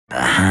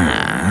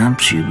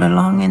Perhaps you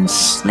belong in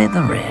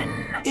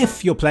Slytherin.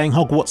 If you're playing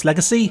Hogwarts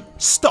Legacy,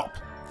 stop,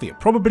 for you're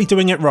probably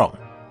doing it wrong.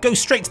 Go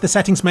straight to the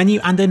settings menu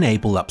and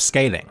enable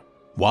upscaling.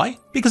 Why?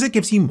 Because it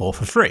gives you more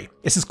for free.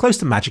 It's as close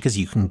to magic as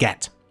you can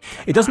get.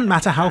 It doesn't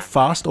matter how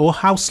fast or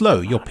how slow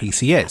your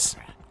PC is,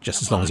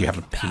 just as long as you have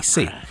a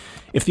PC.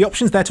 If the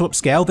option's there to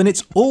upscale, then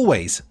it's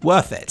always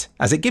worth it,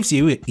 as it gives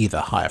you either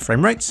higher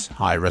frame rates,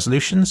 higher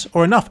resolutions,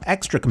 or enough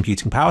extra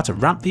computing power to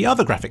ramp the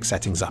other graphics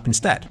settings up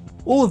instead.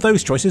 All of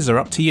those choices are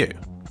up to you.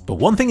 But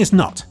one thing is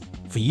not,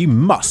 for you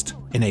must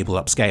enable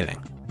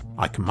upscaling.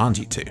 I command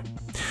you to.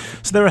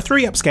 So there are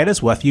 3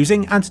 upscalers worth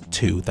using and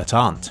 2 that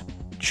aren't.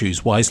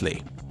 Choose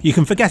wisely. You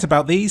can forget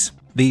about these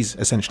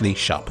essentially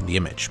sharpen the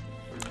image.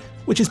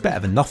 Which is better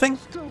than nothing,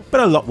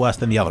 but a lot worse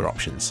than the other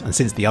options, and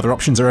since the other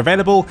options are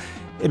available,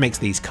 it makes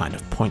these kind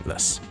of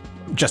pointless.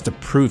 Just to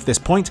prove this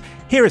point,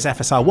 here is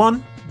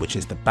FSR1, which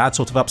is the bad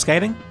sort of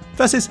upscaling,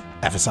 versus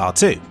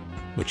FSR2,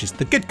 which is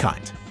the good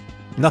kind.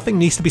 Nothing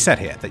needs to be said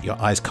here that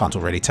your eyes can't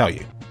already tell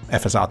you.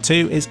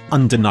 FSR2 is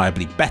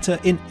undeniably better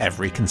in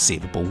every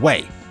conceivable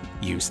way.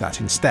 Use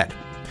that instead.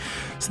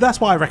 So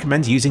that's why I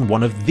recommend using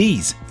one of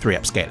these 3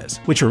 upscalers,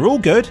 which are all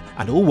good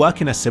and all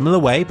work in a similar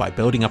way by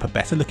building up a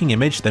better looking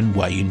image than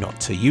were you not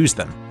to use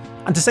them.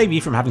 And to save you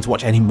from having to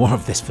watch any more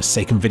of this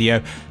forsaken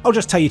video, I'll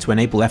just tell you to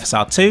enable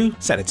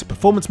FSR2, set it to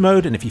performance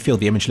mode, and if you feel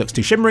the image looks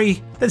too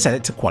shimmery, then set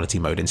it to quality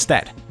mode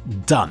instead.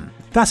 Done.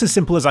 That's as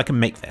simple as I can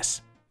make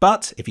this.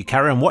 But if you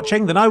carry on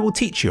watching, then I will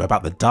teach you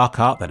about the dark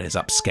art that is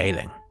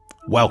upscaling.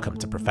 Welcome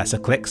to Professor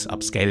Click's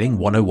Upscaling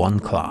 101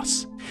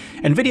 class.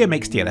 Nvidia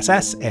makes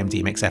DLSS,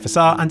 AMD makes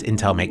FSR, and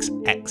Intel makes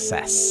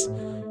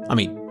XS. I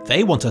mean,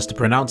 they want us to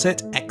pronounce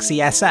it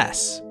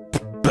XESS.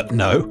 But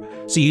no.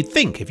 So you'd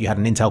think if you had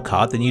an Intel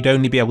card, then you'd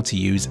only be able to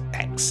use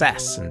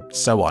XS and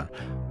so on.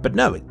 But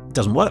no, it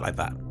doesn't work like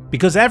that.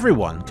 Because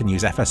everyone can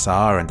use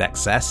FSR and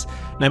XS,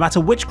 no matter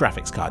which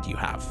graphics card you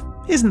have.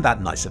 Isn't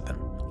that nice of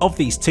them? Of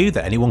these 2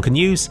 that anyone can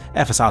use,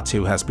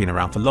 FSR2 has been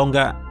around for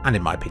longer, and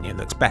in my opinion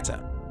looks better.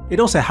 It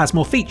also has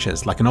more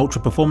features like an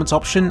ultra performance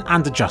option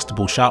and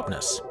adjustable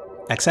sharpness.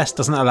 XS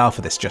doesn't allow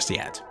for this just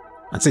yet.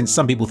 And since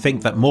some people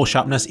think that more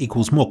sharpness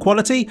equals more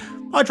quality,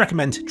 I'd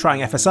recommend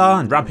trying FSR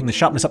and ramping the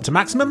sharpness up to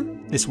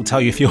maximum. This will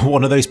tell you if you're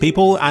one of those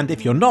people, and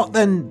if you're not,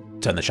 then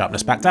turn the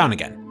sharpness back down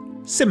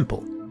again.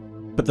 Simple.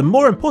 But the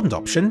more important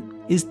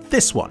option is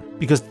this one,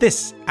 because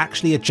this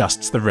actually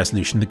adjusts the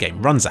resolution the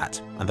game runs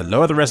at, and the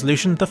lower the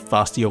resolution, the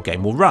faster your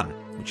game will run,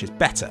 which is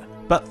better.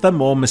 But the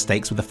more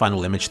mistakes with the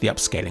final image the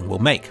upscaling will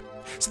make.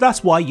 So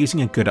that's why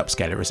using a good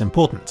upscaler is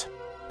important.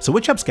 So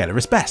which upscaler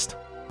is best?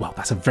 Well,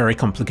 that's a very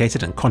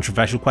complicated and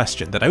controversial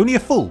question that only a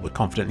fool would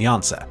confidently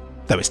answer,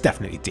 though it's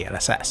definitely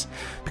DLSS,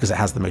 because it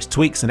has the most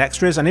tweaks and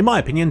extras and in my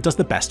opinion does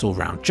the best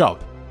all-round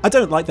job. I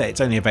don't like that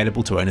it's only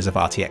available to owners of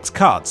RTX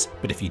cards,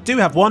 but if you do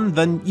have one,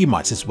 then you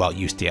might as well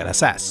use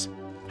DLSS.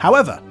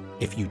 However,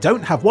 if you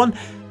don't have one,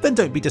 then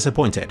don't be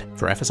disappointed,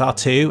 for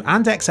FSR2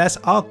 and XS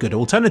are good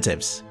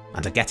alternatives,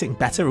 and are getting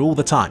better all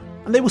the time,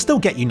 and they will still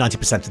get you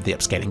 90% of the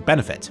upscaling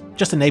benefit.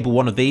 Just enable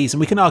one of these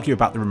and we can argue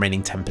about the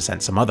remaining 10%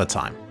 some other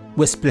time.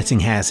 We're splitting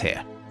hairs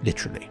here,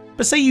 literally.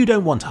 But say you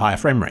don't want higher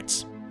frame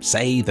rates.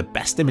 Say the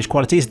best image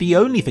quality is the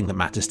only thing that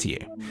matters to you.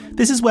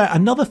 This is where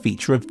another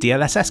feature of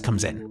DLSS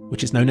comes in,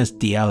 which is known as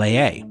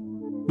DLAA,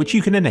 which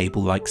you can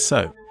enable like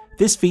so.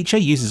 This feature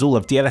uses all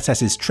of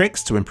DLSS's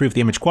tricks to improve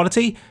the image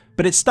quality,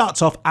 but it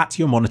starts off at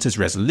your monitor's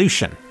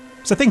resolution.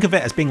 So think of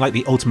it as being like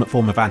the ultimate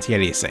form of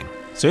anti-aliasing.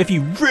 So if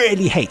you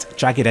really hate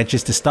jagged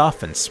edges to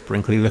stuff and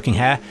sprinkly looking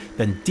hair,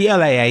 then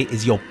DLAA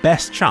is your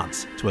best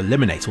chance to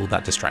eliminate all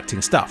that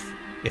distracting stuff.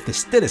 If this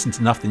still isn't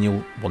enough, then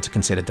you'll want to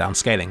consider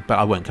downscaling, but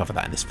I won't cover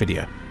that in this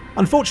video.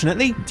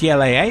 Unfortunately,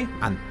 DLAA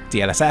and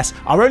DLSS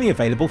are only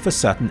available for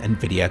certain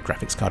Nvidia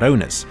graphics card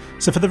owners.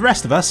 So for the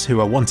rest of us who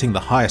are wanting the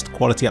highest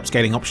quality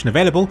upscaling option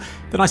available,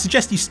 then I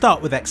suggest you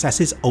start with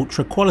XS's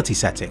ultra quality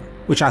setting,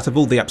 which out of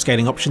all the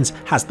upscaling options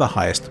has the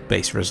highest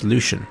base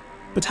resolution.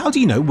 But how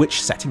do you know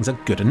which settings are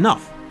good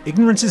enough?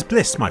 Ignorance is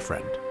bliss, my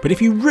friend. But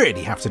if you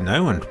really have to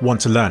know and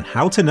want to learn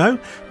how to know,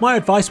 my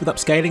advice with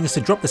upscaling is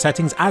to drop the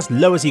settings as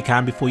low as you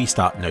can before you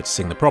start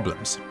noticing the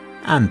problems.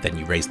 And then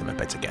you raise them a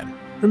bit again.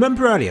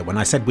 Remember earlier when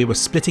I said we were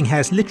splitting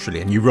hairs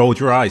literally and you rolled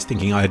your eyes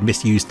thinking I had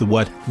misused the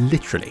word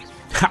literally?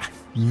 Ha!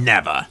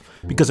 Never!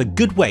 Because a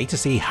good way to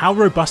see how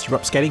robust your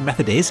upscaling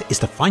method is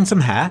to find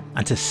some hair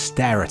and to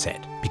stare at it.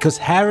 Because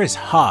hair is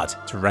hard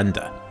to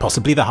render.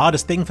 Possibly the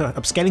hardest thing for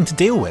upscaling to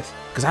deal with,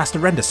 because it has to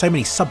render so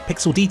many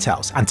sub-pixel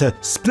details and to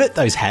split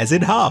those hairs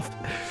in half.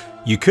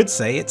 You could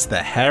say it's the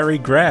hairy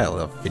grail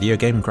of video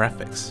game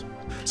graphics.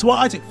 So what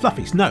I do—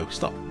 Fluffies, no,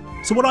 stop.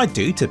 So what I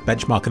do to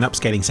benchmark an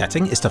upscaling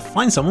setting is to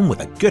find someone with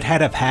a good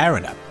head of hair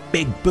and a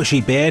big bushy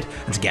beard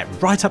and to get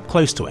right up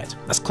close to it,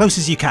 as close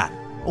as you can,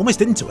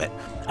 almost into it,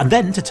 and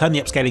then to turn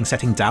the upscaling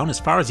setting down as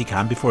far as you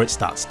can before it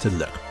starts to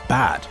look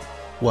bad.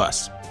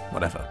 Worse,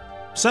 whatever.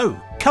 So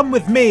come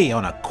with me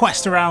on a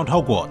quest around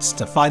Hogwarts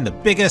to find the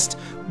biggest,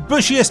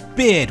 bushiest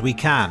beard we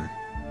can.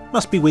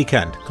 Must be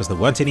weekend, because there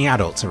weren't any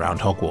adults around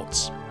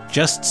Hogwarts.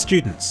 Just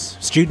students.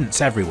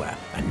 Students everywhere.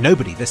 And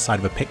nobody this side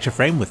of a picture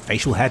frame with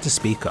facial hair to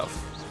speak of.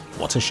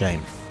 What a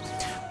shame.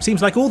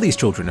 Seems like all these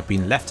children have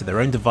been left to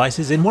their own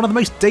devices in one of the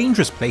most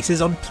dangerous places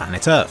on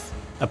planet Earth.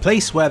 A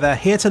place where they're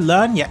here to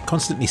learn yet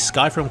constantly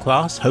sky from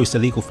class, host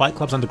illegal fight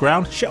clubs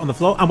underground, shit on the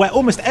floor, and where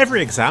almost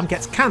every exam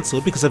gets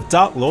cancelled because of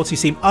dark lords who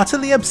seem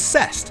utterly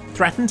obsessed,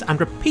 threatened and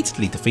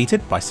repeatedly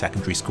defeated by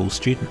secondary school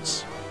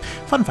students.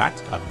 Fun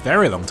fact, a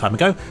very long time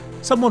ago,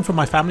 someone from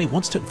my family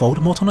once took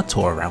Voldemort on a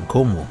tour around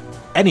Cornwall.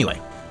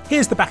 Anyway,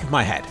 here's the back of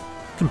my head,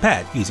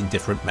 compared using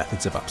different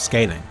methods of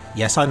upscaling.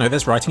 Yes, I know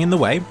there's writing in the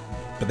way,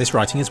 but this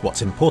writing is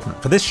what's important,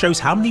 for this shows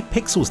how many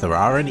pixels there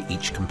are in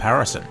each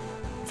comparison.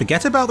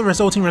 Forget about the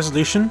resulting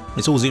resolution,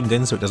 it's all zoomed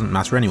in so it doesn't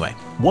matter anyway.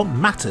 What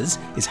matters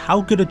is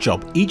how good a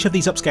job each of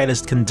these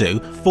upscalers can do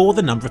for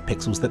the number of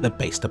pixels that they're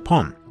based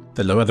upon.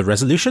 The lower the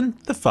resolution,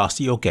 the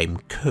faster your game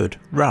could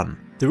run.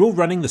 They're all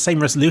running the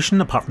same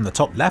resolution apart from the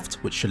top left,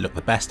 which should look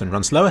the best and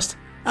run slowest,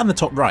 and the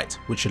top right,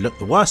 which should look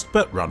the worst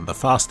but run the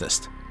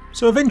fastest.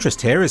 So of interest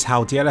here is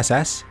how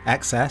DLSS,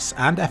 XS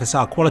and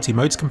FSR quality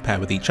modes compare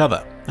with each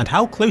other, and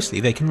how closely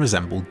they can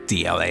resemble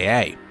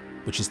DLAA,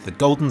 which is the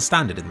golden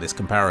standard in this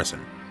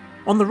comparison.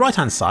 On the right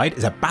hand side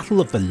is a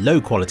battle of the low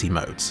quality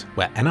modes,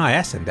 where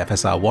NIS and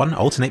FSR1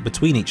 alternate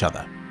between each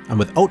other, and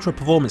with ultra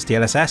performance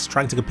DLSS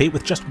trying to compete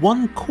with just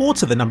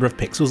 1/4 the number of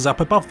pixels up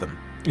above them.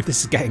 If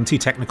this is getting too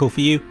technical for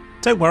you,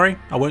 don't worry,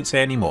 I won't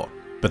say any more.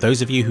 But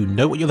those of you who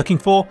know what you're looking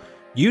for,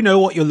 you know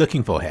what you're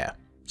looking for here.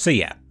 So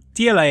yeah,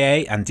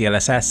 DLAA and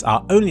DLSS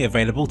are only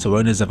available to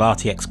owners of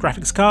RTX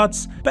graphics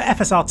cards, but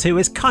FSR2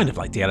 is kind of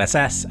like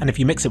DLSS, and if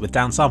you mix it with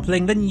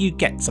downsampling then you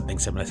get something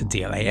similar to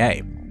DLAA.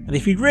 And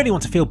if you really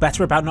want to feel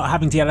better about not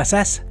having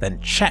DLSS, then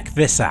check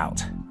this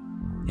out.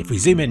 If we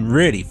zoom in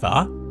really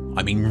far,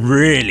 I mean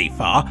really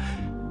far,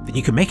 then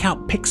you can make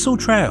out pixel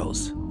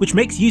trails, which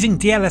makes using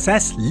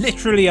DLSS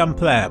literally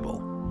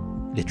unplayable.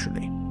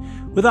 Literally.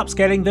 With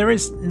upscaling there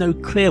is no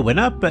clear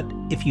winner, but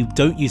if you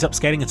don't use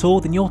upscaling at all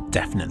then you're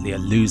definitely a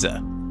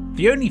loser.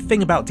 The only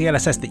thing about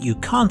DLSS that you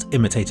can't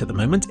imitate at the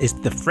moment is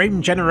the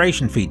frame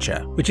generation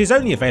feature, which is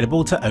only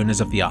available to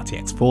owners of the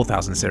RTX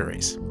 4000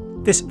 series.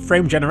 This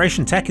frame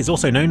generation tech is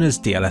also known as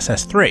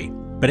DLSS 3,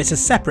 but it's a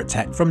separate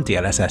tech from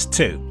DLSS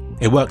 2.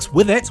 It works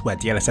with it, where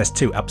DLSS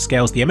 2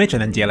 upscales the image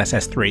and then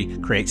DLSS 3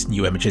 creates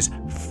new images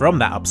from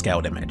that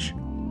upscaled image.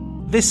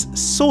 This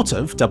sort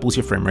of doubles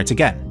your frame rate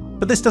again,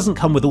 but this doesn't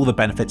come with all the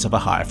benefits of a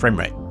higher frame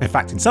rate. In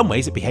fact, in some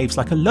ways it behaves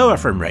like a lower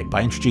frame rate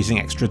by introducing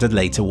extra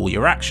delay to all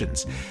your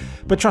actions.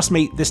 But trust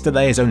me, this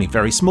delay is only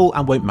very small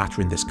and won't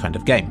matter in this kind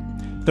of game.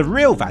 The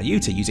real value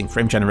to using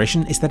frame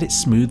generation is that it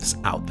smooths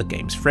out the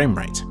game's frame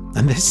rate.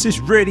 And this is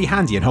really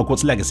handy in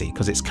Hogwarts Legacy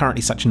because it's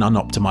currently such an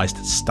unoptimized,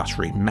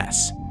 stuttery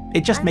mess.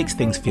 It just makes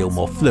things feel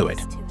more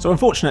fluid. So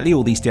unfortunately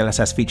all these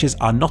DLSS features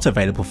are not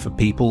available for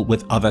people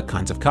with other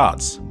kinds of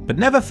cards. But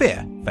never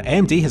fear, for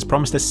AMD has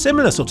promised a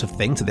similar sort of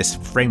thing to this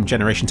frame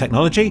generation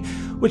technology,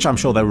 which I'm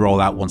sure they'll roll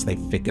out once they've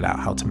figured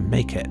out how to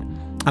make it.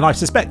 And I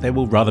suspect they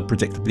will rather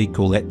predictably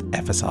call it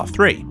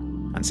FSR3.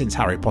 And since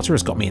Harry Potter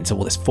has got me into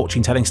all this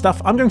fortune-telling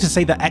stuff, I'm going to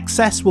say that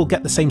XS will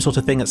get the same sort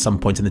of thing at some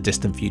point in the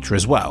distant future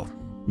as well.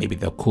 Maybe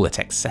they'll call it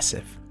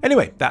excessive.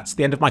 Anyway, that's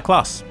the end of my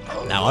class.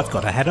 Now I've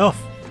got to head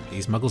off.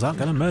 These muggles aren't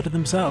going to murder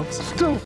themselves.